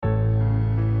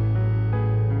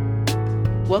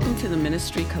Welcome to the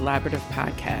Ministry Collaborative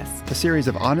Podcast, a series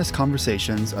of honest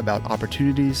conversations about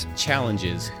opportunities,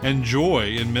 challenges, and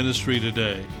joy in ministry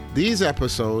today. These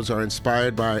episodes are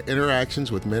inspired by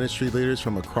interactions with ministry leaders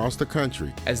from across the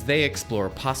country as they explore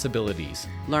possibilities,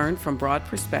 learn from broad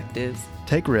perspectives,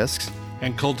 take risks,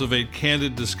 and cultivate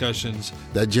candid discussions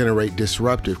that generate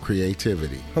disruptive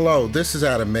creativity. Hello, this is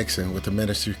Adam Mixon with the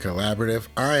Ministry Collaborative.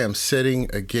 I am sitting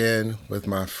again with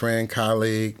my friend,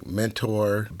 colleague,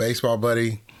 mentor, baseball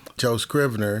buddy, Joe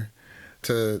Scrivner,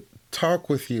 to talk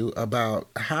with you about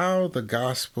how the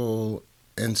gospel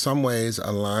in some ways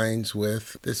aligns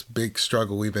with this big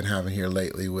struggle we've been having here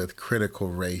lately with critical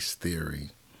race theory.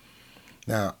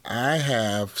 Now, I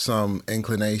have some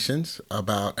inclinations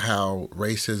about how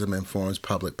racism informs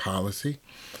public policy,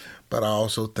 but I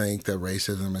also think that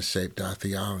racism has shaped our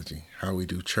theology, how we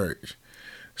do church.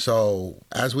 So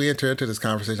as we enter into this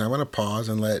conversation, I'm going to pause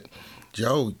and let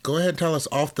Joe go ahead and tell us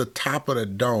off the top of the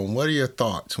dome, what are your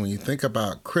thoughts when you think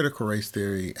about critical race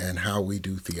theory and how we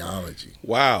do theology?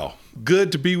 Wow.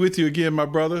 Good to be with you again, my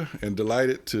brother, and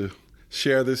delighted to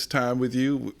share this time with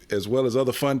you as well as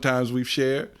other fun times we've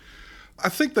shared. I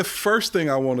think the first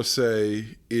thing I want to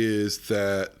say is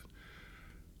that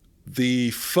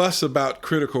the fuss about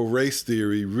critical race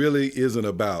theory really isn't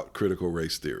about critical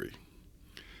race theory.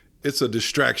 It's a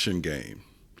distraction game.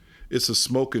 It's a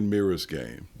smoke and mirrors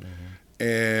game. Mm-hmm.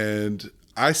 And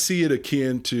I see it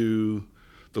akin to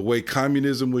the way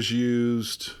communism was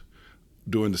used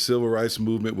during the civil rights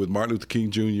movement with Martin Luther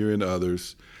King Jr. and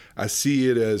others. I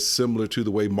see it as similar to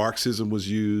the way Marxism was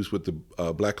used with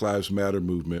the Black Lives Matter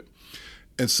movement.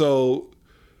 And so,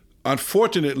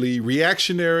 unfortunately,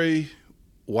 reactionary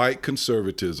white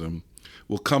conservatism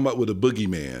will come up with a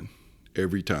boogeyman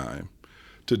every time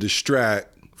to distract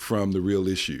from the real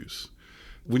issues.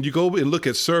 When you go and look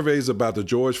at surveys about the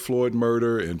George Floyd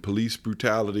murder and police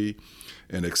brutality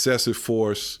and excessive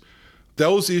force,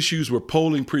 those issues were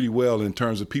polling pretty well in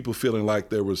terms of people feeling like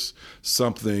there was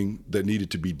something that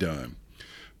needed to be done.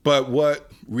 But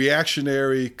what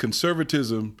reactionary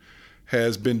conservatism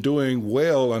has been doing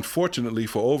well, unfortunately,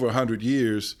 for over 100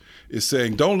 years, is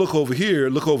saying, don't look over here,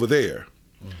 look over there.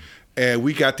 And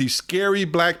we got these scary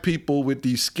black people with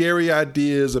these scary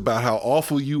ideas about how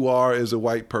awful you are as a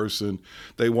white person.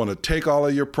 They want to take all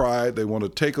of your pride. They want to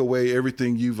take away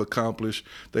everything you've accomplished.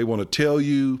 They want to tell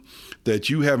you that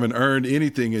you haven't earned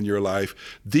anything in your life.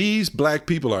 These black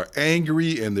people are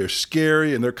angry and they're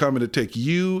scary and they're coming to take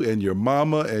you and your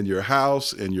mama and your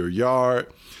house and your yard.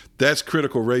 That's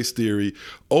critical race theory.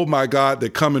 Oh my God, they're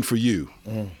coming for you.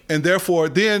 And therefore,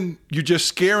 then you're just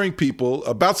scaring people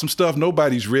about some stuff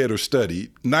nobody's read or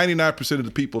studied. 99% of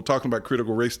the people talking about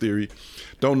critical race theory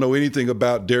don't know anything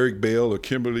about Derek Bell or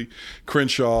Kimberly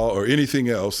Crenshaw or anything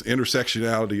else,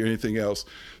 intersectionality or anything else.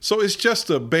 So it's just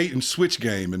a bait and switch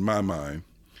game in my mind.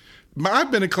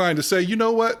 I've been inclined to say, you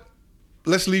know what?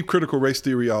 Let's leave critical race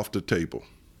theory off the table.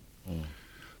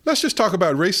 Let's just talk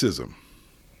about racism.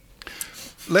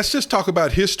 Let's just talk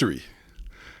about history.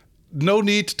 No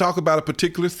need to talk about a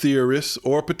particular theorist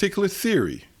or a particular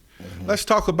theory. Mm-hmm. Let's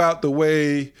talk about the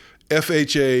way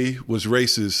FHA was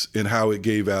racist in how it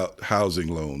gave out housing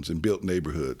loans and built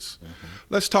neighborhoods. Mm-hmm.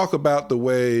 Let's talk about the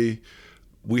way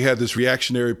we had this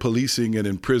reactionary policing and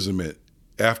imprisonment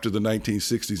after the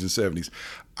 1960s and 70s.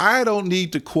 I don't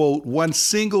need to quote one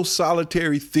single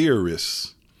solitary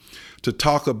theorist to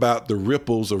talk about the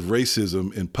ripples of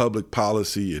racism in public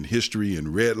policy and history and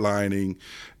redlining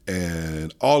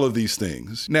and all of these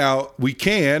things. Now, we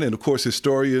can, and of course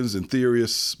historians and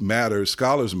theorists matter,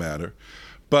 scholars matter,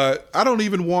 but I don't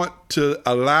even want to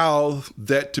allow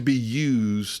that to be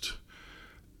used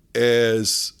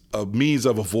as a means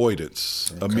of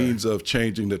avoidance, a means of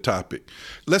changing the topic.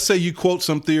 Let's say you quote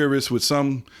some theorist with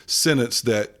some sentence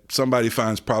that somebody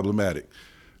finds problematic.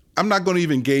 I'm not going to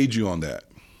even engage you on that.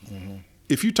 Mm-hmm.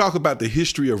 If you talk about the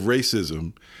history of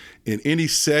racism in any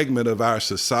segment of our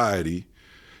society,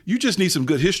 you just need some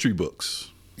good history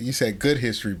books. You said good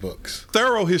history books.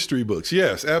 Thorough history books,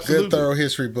 yes, absolutely. Good thorough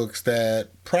history books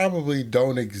that probably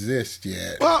don't exist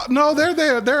yet. Well, no, they're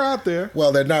there. They're out there.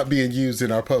 Well, they're not being used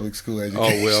in our public school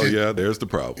education. Oh, well, yeah, there's the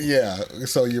problem. Yeah,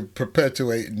 so you're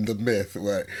perpetuating the myth.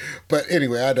 Right? But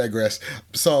anyway, I digress.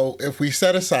 So if we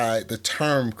set aside the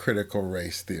term critical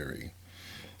race theory,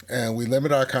 and we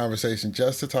limit our conversation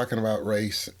just to talking about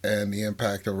race and the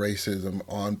impact of racism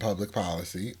on public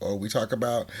policy, or we talk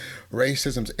about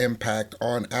racism's impact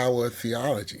on our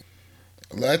theology.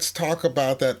 Let's talk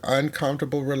about that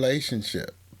uncomfortable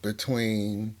relationship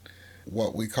between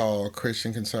what we call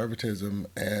Christian conservatism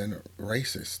and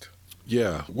racist.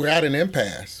 Yeah. We're at an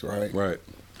impasse, right? Right.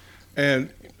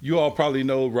 And You all probably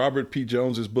know Robert P.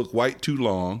 Jones's book, White Too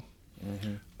Long,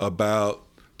 about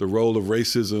the role of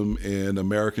racism in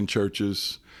American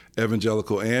churches,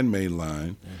 evangelical and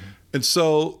mainline. And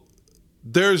so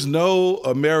there's no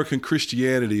American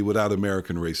Christianity without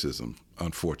American racism,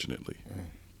 unfortunately.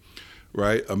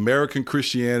 Right? American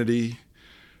Christianity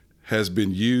has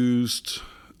been used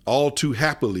all too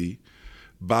happily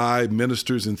by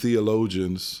ministers and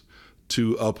theologians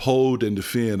to uphold and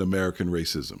defend American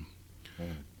racism.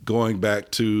 Going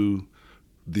back to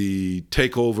the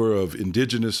takeover of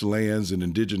indigenous lands and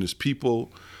indigenous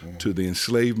people, to the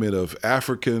enslavement of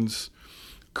Africans.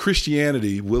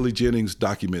 Christianity, Willie Jennings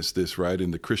documents this, right,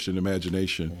 in The Christian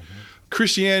Imagination.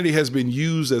 Christianity has been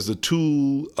used as a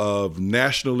tool of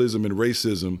nationalism and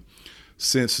racism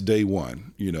since day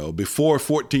one, before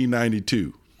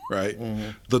 1492, right?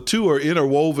 The two are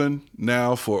interwoven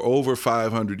now for over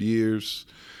 500 years,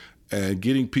 and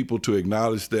getting people to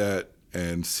acknowledge that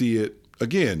and see it,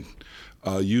 again,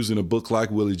 using a book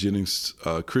like Willie Jennings'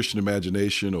 Christian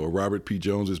Imagination or Robert P.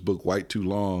 Jones's book, White Too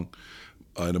Long,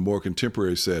 in a more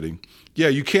contemporary setting. Yeah,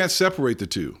 you can't separate the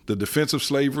two. The defense of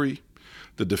slavery,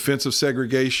 the defense of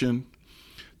segregation.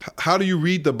 How do you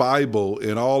read the Bible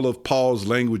in all of Paul's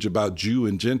language about Jew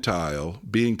and Gentile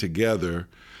being together,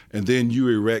 and then you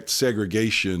erect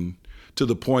segregation to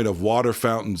the point of water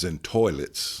fountains and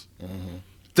toilets?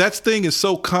 That thing is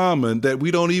so common that we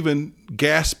don't even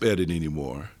gasp at it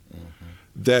anymore.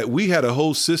 That we had a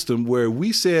whole system where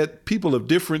we said people of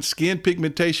different skin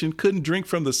pigmentation couldn't drink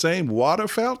from the same water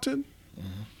fountain.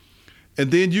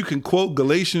 And then you can quote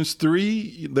Galatians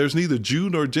 3, there's neither Jew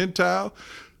nor Gentile,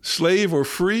 slave or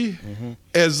free.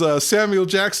 As Samuel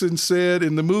Jackson said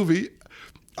in the movie,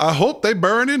 I hope they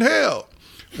burn in hell.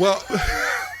 Well,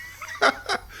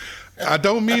 I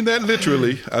don't mean that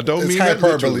literally. It's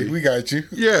hyperbole. We got you.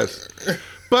 Yes.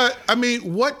 But, I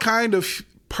mean, what kind of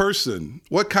person,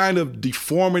 what kind of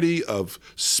deformity of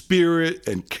spirit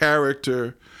and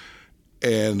character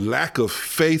and lack of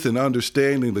faith and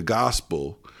understanding the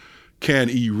gospel can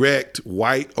erect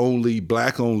white-only,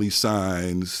 black-only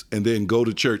signs and then go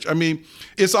to church? I mean,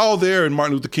 it's all there in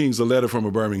Martin Luther King's A Letter from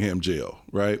a Birmingham Jail,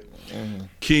 right?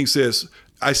 King says,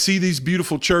 I see these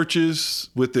beautiful churches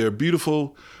with their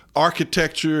beautiful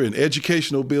architecture and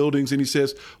educational buildings, and he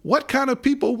says, what kind of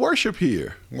people worship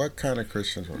here? What kind of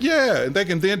Christians worship? Yeah, and they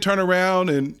can then turn around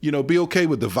and, be okay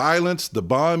with the violence, the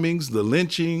bombings, the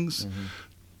lynchings.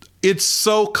 It's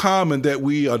so common that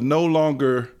we are no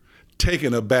longer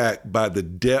taken aback by the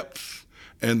depth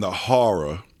and the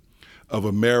horror of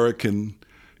American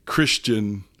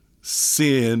Christian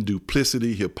sin,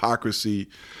 duplicity, hypocrisy.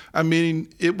 I mean,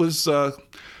 it was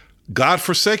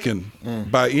God-forsaken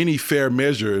by any fair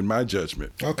measure in my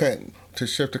judgment. Okay, to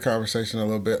shift the conversation a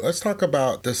little bit, let's talk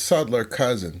about the subtler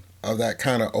cousin of that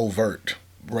kind of overt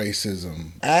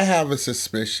racism. I have a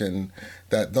suspicion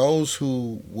that those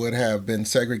who would have been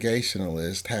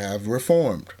segregationalists have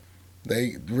reformed.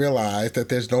 They realize that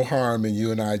there's no harm in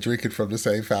you and I drinking from the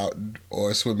same fountain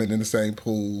or swimming in the same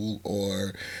pool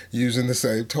or using the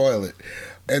same toilet.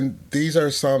 And these are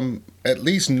some at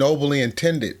least nobly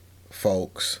intended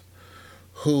folks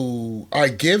who are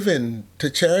given to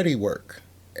charity work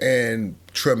in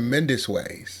tremendous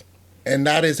ways. And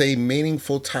that is a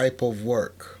meaningful type of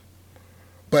work.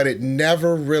 But it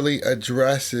never really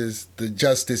addresses the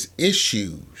justice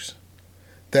issues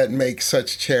that make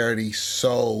such charity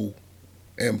so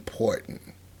important.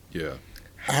 Yeah.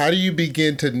 How do you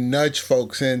begin to nudge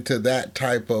folks into that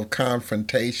type of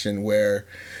confrontation where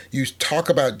you talk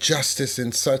about justice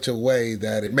in such a way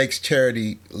that it makes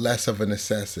charity less of a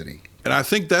necessity? And I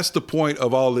think that's the point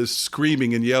of all this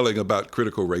screaming and yelling about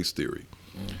critical race theory.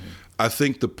 I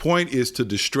think the point is to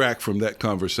distract from that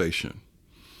conversation.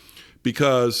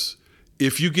 Because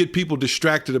if you get people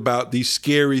distracted about these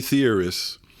scary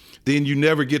theorists, then you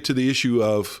never get to the issue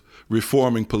of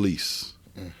reforming police.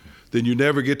 Then you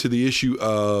never get to the issue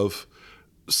of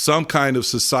some kind of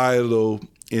societal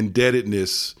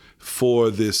indebtedness for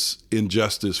this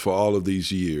injustice for all of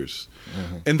these years.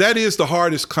 And that is the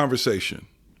hardest conversation.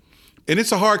 And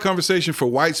it's a hard conversation for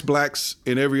whites, blacks,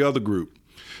 and every other group,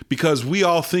 because we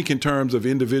all think in terms of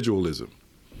individualism,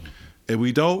 and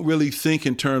we don't really think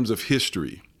in terms of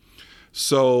history.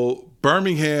 So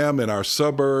Birmingham and our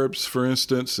suburbs, for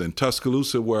instance, and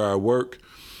Tuscaloosa, where I work,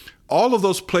 all of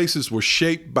those places were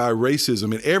shaped by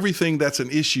racism, and everything that's an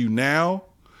issue now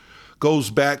goes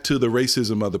back to the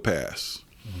racism of the past.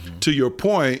 To your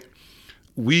point,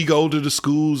 we go to the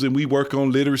schools and we work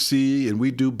on literacy and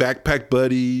we do backpack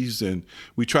buddies and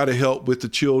we try to help with the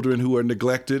children who are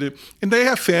neglected. And they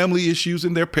have family issues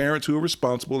and their parents who are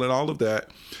responsible and all of that.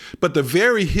 But the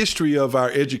very history of our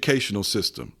educational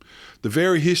system, the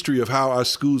very history of how our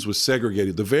schools were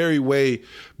segregated, the very way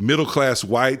middle-class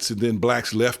whites and then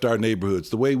blacks left our neighborhoods,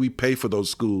 the way we pay for those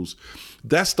schools,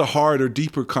 that's the harder,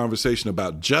 deeper conversation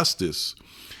about justice.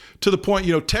 To the point,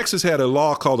 Texas had a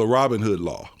law called the Robin Hood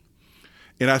Law.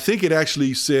 And I think it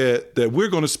actually said that we're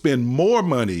going to spend more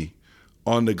money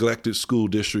on neglected school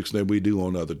districts than we do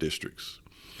on other districts.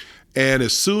 And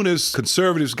as soon as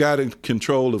conservatives got in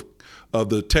control of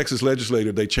the Texas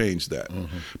legislature, they changed that.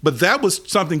 Mm-hmm. But that was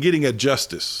something getting at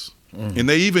justice. Mm-hmm. And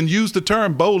they even used the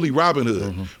term boldly, Robin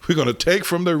Hood. Mm-hmm. We're going to take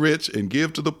from the rich and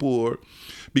give to the poor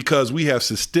because we have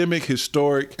systemic,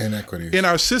 historic inequities in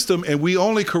our system, and we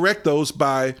only correct those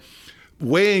by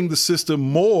weighing the system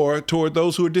more toward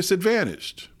those who are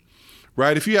disadvantaged,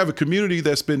 right? If you have a community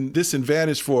that's been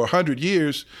disadvantaged for 100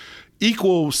 years,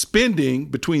 equal spending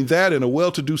between that and a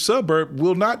well-to-do suburb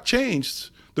will not change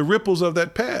the ripples of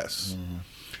that past. Mm-hmm.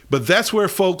 But that's where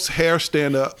folks' hair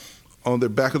stand up on the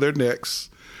back of their necks.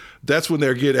 That's when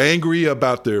they get angry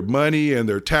about their money and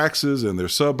their taxes and their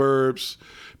suburbs,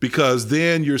 because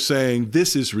then you're saying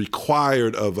this is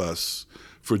required of us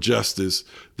for justice.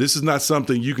 This is not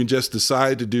something you can just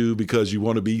decide to do because you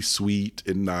want to be sweet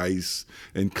and nice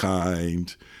and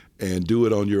kind and do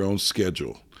it on your own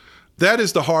schedule. That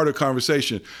is the harder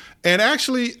conversation. And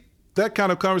actually, that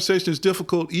kind of conversation is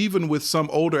difficult even with some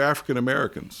older African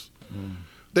Americans. Mm.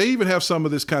 They even have some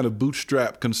of this kind of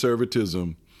bootstrap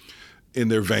conservatism in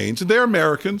their veins. And they're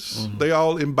Americans. Mm-hmm. They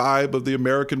all imbibe of the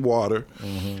American water.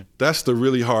 Mm-hmm. That's the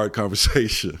really hard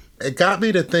conversation. It got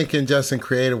me to thinking just in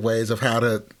creative ways of how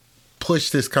to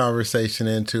push this conversation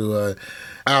into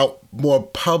out more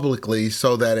publicly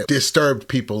so that it disturbed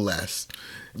people less.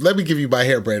 Let me give you my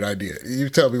harebrained idea. You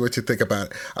tell me what you think about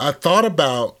it. I thought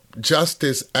about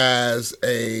justice as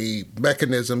a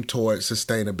mechanism towards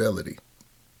sustainability.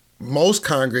 Most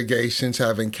congregations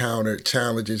have encountered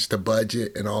challenges to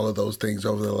budget and all of those things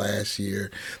over the last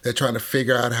year. They're trying to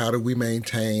figure out how do we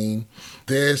maintain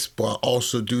this, but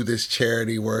also do this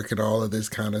charity work and all of this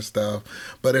kind of stuff.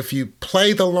 But if you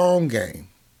play the long game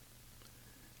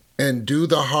and do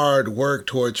the hard work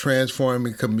toward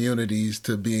transforming communities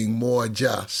to being more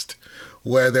just,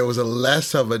 where there was a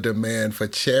less of a demand for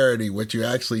charity, what you're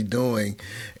actually doing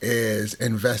is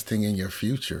investing in your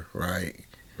future, right?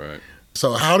 Right.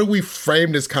 So how do we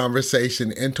frame this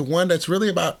conversation into one that's really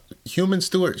about human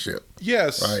stewardship?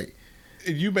 Yes. Right.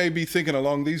 You may be thinking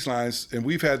along these lines, and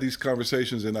we've had these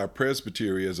conversations in our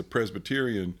presbytery as a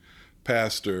Presbyterian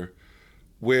pastor,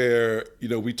 where,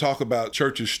 we talk about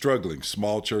churches struggling,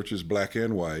 small churches, black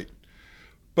and white.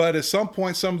 But at some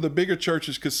point, some of the bigger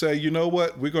churches could say, you know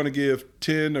what, we're going to give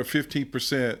 10 or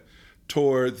 15%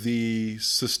 toward the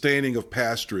sustaining of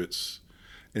pastorates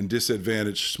in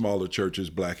disadvantaged smaller churches,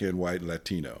 black and white and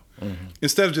Latino. Mm-hmm.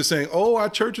 Instead of just saying, oh, our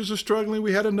churches are struggling,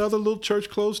 we had another little church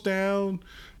closed down,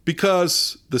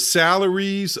 because the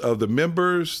salaries of the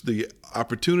members, the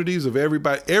opportunities of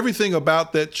everybody, everything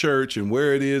about that church and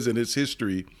where it is in its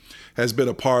history has been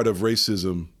a part of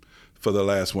racism for the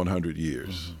last 100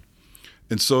 years. Mm-hmm.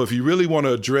 And so if you really want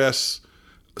to address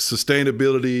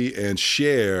sustainability and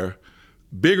share,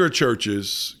 bigger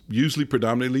churches, usually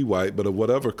predominantly white, but of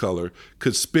whatever color,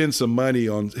 could spend some money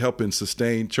on helping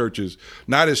sustain churches,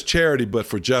 not as charity, but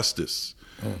for justice,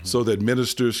 so that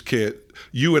ministers can't,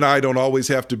 you and I don't always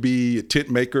have to be tent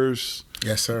makers.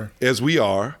 Yes, sir. As we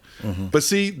are. Mm-hmm. But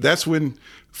see, that's when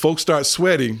folks start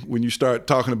sweating, when you start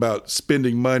talking about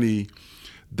spending money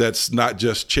that's not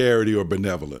just charity or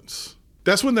benevolence.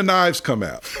 That's when the knives come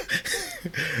out.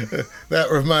 That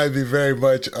reminds me very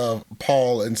much of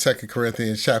Paul in 2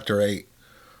 Corinthians chapter 8,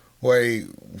 where he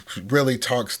really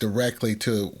talks directly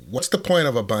to what's the point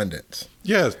of abundance?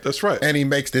 Yes, that's right. And he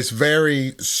makes this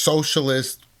very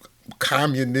socialist,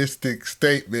 communistic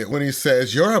statement when he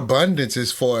says, your abundance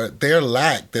is for their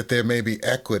lack, that there may be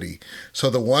equity. So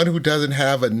the one who doesn't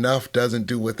have enough doesn't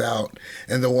do without,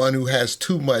 and the one who has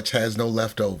too much has no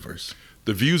leftovers.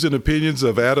 The views and opinions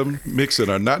of Adam Mixon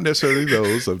are not necessarily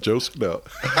those of Joe Scrivner.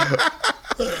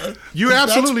 You're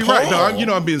absolutely right.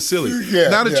 No, I'm being silly. Yeah,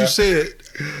 now that you say it,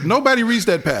 nobody reads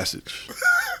that passage.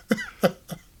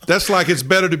 That's like it's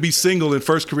better to be single in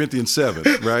 1 Corinthians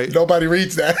 7, right? Nobody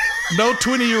reads that. No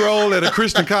 20-year-old at a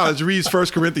Christian college reads 1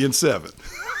 Corinthians 7.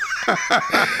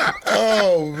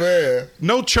 Oh, man.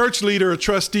 No church leader or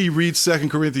trustee reads 2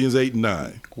 Corinthians 8 and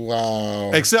 9.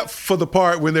 Wow. Except for the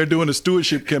part when they're doing a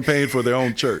stewardship campaign for their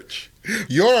own church.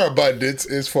 Your abundance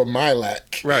is for my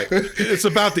lack. Right. It's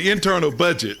about the internal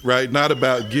budget, right? Not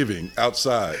about giving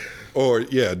outside or,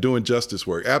 doing justice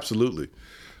work. Absolutely.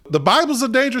 The Bible's a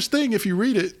dangerous thing if you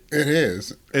read it. It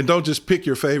is. And don't just pick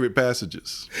your favorite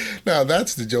passages. Now,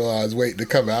 that's the Joel I was waiting to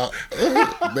come out.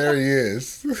 There he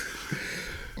is.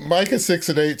 Micah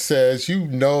 6:8 says, "You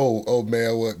know, O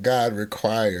man, what God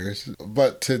requires,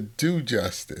 but to do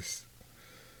justice,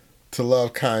 to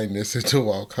love kindness, and to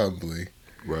walk humbly."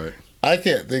 Right. I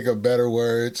can't think of better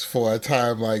words for a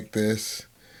time like this,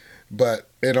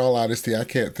 but in all honesty, I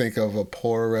can't think of a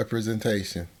poorer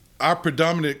representation. Our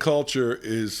predominant culture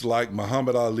is like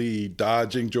Muhammad Ali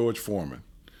dodging George Foreman.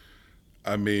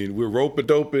 I mean, we're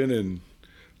rope-a-doping and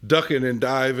ducking and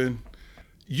diving.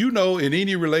 You know, in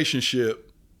any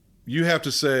relationship, you have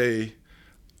to say,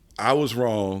 I was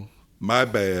wrong, my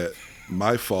bad,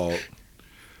 my fault.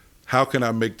 How can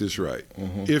I make this right?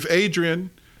 Mm-hmm. If Adrian,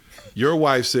 your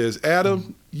wife, says,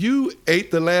 Adam, you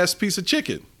ate the last piece of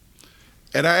chicken,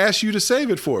 and I asked you to save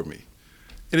it for me.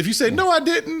 And if you say, no, I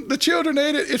didn't, the children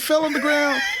ate it, it fell on the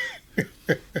ground.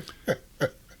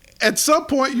 At some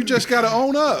point, you just got to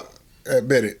own up.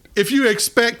 Admit it. If you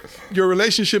expect your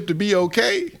relationship to be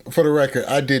okay. For the record,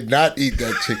 I did not eat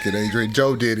that chicken, Adrian.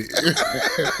 Joe did it.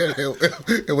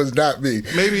 It was not me.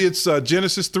 Maybe it's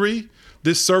Genesis 3,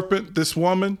 this serpent, this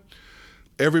woman.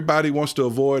 Everybody wants to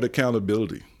avoid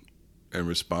accountability and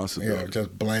responsibility.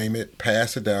 Just blame it,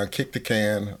 pass it down, kick the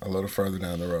can a little further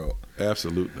down the road.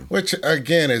 Absolutely. Which,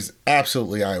 again, is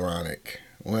absolutely ironic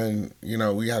when,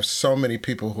 we have so many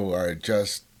people who are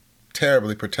just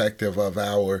terribly protective of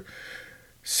our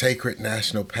sacred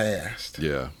national past.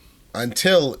 Yeah.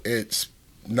 Until it's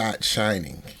not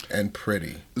shining and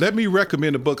pretty. Let me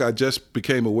recommend a book I just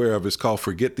became aware of. It's called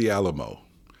Forget the Alamo.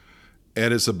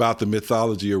 And it's about the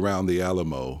mythology around the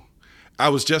Alamo. I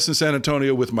was just in San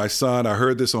Antonio with my son. I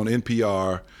heard this on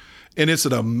NPR. And it's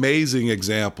an amazing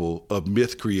example of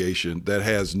myth creation that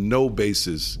has no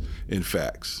basis in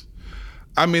facts.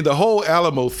 I mean, the whole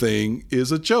Alamo thing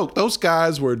is a joke. Those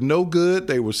guys were no good.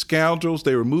 They were scoundrels.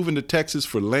 They were moving to Texas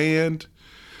for land.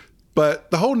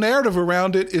 But the whole narrative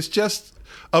around it is just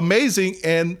amazing.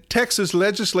 And Texas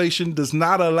legislation does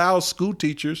not allow school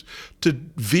teachers to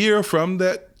veer from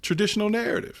that traditional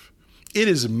narrative. It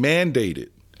is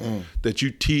mandated that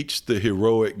you teach the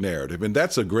heroic narrative. And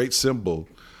that's a great symbol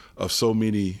of so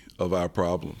many of our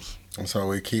problems. And so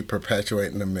we keep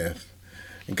perpetuating the myth.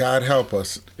 And God help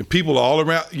us. And people all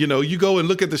around, you go and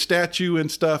look at the statue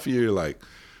and stuff, you're like,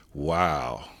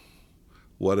 wow,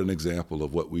 what an example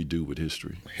of what we do with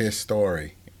history. His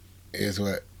story is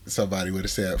what somebody would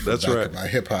have said from back in my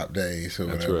hip-hop days or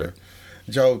whatever. That's right.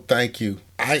 Joe, thank you.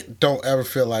 I don't ever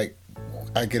feel like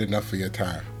I get enough of your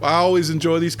time. I always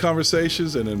enjoy these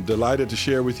conversations, and I'm delighted to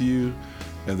share with you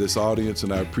and this audience,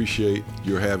 and I appreciate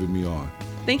your having me on.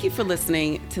 Thank you for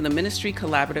listening to the Ministry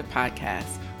Collaborative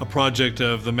Podcast, a project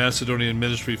of the Macedonian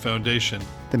Ministry Foundation.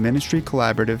 The Ministry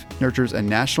Collaborative nurtures a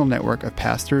national network of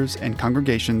pastors and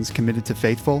congregations committed to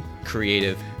faithful,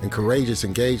 creative, and courageous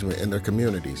engagement in their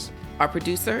communities. Our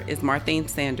producer is Marthane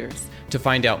Sanders. To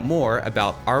find out more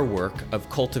about our work of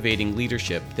cultivating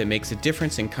leadership that makes a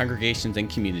difference in congregations and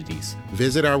communities,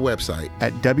 visit our website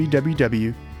at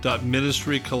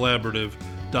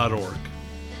www.ministrycollaborative.org.